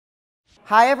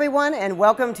Hi everyone, and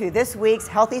welcome to this week's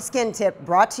Healthy Skin Tip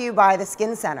brought to you by the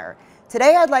Skin Center.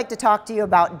 Today I'd like to talk to you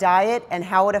about diet and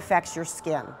how it affects your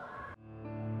skin.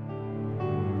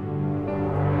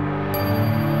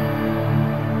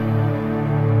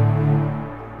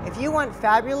 If you want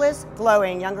fabulous,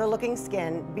 glowing, younger looking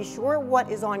skin, be sure what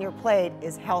is on your plate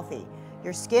is healthy.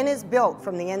 Your skin is built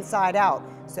from the inside out,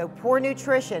 so poor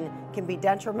nutrition can be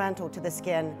detrimental to the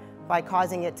skin by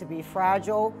causing it to be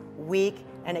fragile, weak,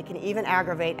 and it can even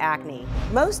aggravate acne.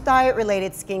 Most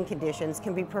diet-related skin conditions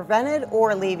can be prevented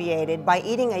or alleviated by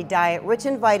eating a diet rich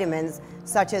in vitamins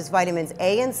such as vitamins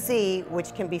A and C,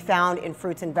 which can be found in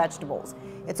fruits and vegetables.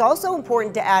 It's also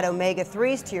important to add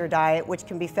omega-3s to your diet, which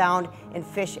can be found in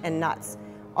fish and nuts.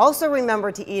 Also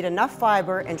remember to eat enough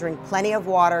fiber and drink plenty of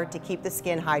water to keep the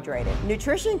skin hydrated.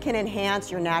 Nutrition can enhance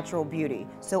your natural beauty,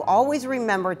 so always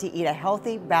remember to eat a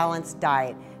healthy, balanced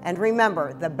diet. And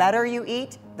remember, the better you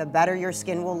eat, the better your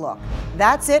skin will look.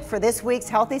 That's it for this week's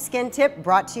Healthy Skin Tip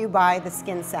brought to you by the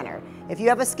Skin Center. If you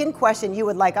have a skin question you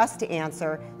would like us to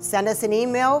answer, send us an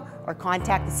email or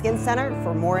contact the Skin Center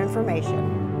for more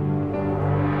information.